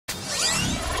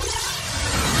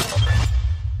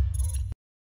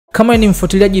Kama ni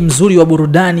mfuatiliaji mzuri wa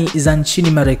burudani za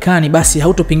nchini Marekani, basi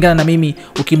hautopingana na mimi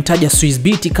ukimtaja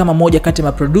SWIZZ kama moja kati ya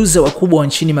maproducer wakubwa wa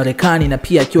nchini Marekani na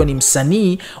pia akiwa ni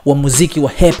msanii wa muziki wa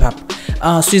hip hop.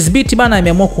 SWIZZ bana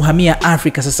ameamua kuhamia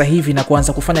Afrika sasa hivi na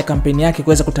kuanza kufanya kampeni yake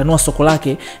kuweza kutanua soko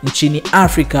lake nchini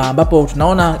Afrika, ambapo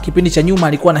tunaona kipindi cha nyuma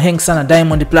alikuwa na hang sana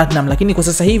Diamond Platinum, lakini kwa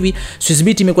sasa hivi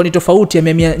SWIZZ imekuwa ni tofauti,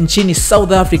 amehamia nchini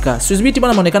South Africa. SWIZZ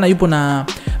bana anaonekana yupo na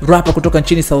rapper kutoka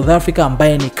nchini South Africa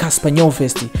ambaye ni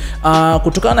NYOVEST.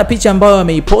 Kutokana na picha ambayo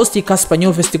ameiposti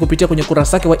NYOVEST kupitia kwenye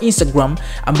kurasa yake wa Instagram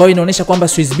ambayo inaonyesha kwamba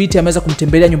SWIZZ ameweza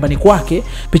kumtembelea nyumbani kwake.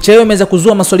 Picha hiyo imeweza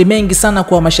kuzua maswali mengi sana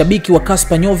kwa mashabiki wa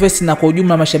NYOVEST na kwa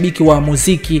ujumla mashabiki wa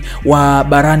muziki wa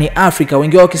barani Afrika.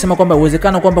 Wengi wao wakisema kwamba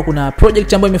uwezekano kwamba kuna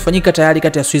project ambayo imefanyika tayari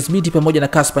kati ya SWIZZ pamoja na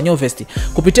NYOVEST.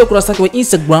 Kupitia kurasa yake wa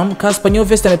Instagram,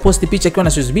 NYOVEST ameposti picha akiwa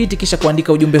na SWIZZ kisha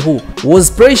kuandika ujumbe huu: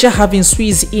 "Was pressure having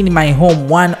SWIZZ in my home,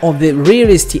 one of the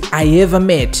realest I ever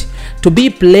met. To be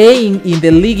playing in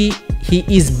the league he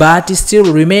is, but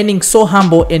still remaining so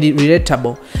humble and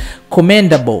relatable.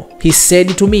 Commendable," he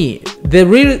said to me. "The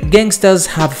real gangsters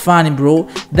have fun, bro.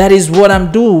 That is what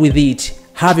I'm doing with it.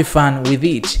 Have fun with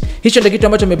it." Hicho ndio kitu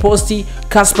ambacho ameposti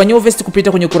NYOVEST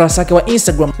kupitia kwenye kurasa yake wa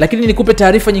Instagram. Lakini nikupe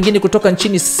taarifa nyingine kutoka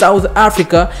nchini South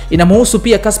Africa, inamhusu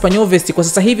pia NYOVEST. Kwa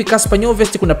sasa hivi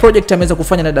NYOVEST kuna project ameweza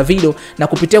kufanya na Davido, na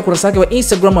kupitia kurasa yake wa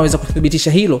Instagram ameweza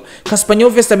kuthibitisha hilo.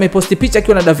 NYOVEST ameposti picha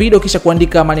akiwa na Davido kisha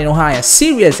kuandika maneno haya: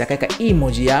 "Serious," akaweka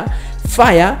emoji ya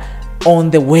fire,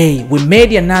 "on the way. We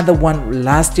made another one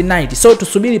last night." So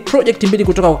tusubiri project mbili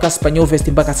kutoka kwa NYOVEST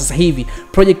mpaka sasa hivi.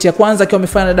 Project ya kwanza akiwa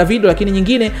amefanya na Davido, lakini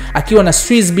nyingine akiwa na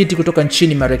SWIZZ kutoka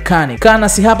nchini Marekani. Kana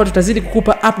si hapa tutazidi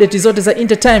kukupa update zote za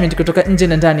entertainment kutoka nje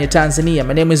na ndani ya Tanzania.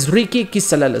 My name is Ricky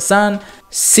Kisalala San.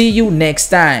 See you next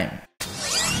time.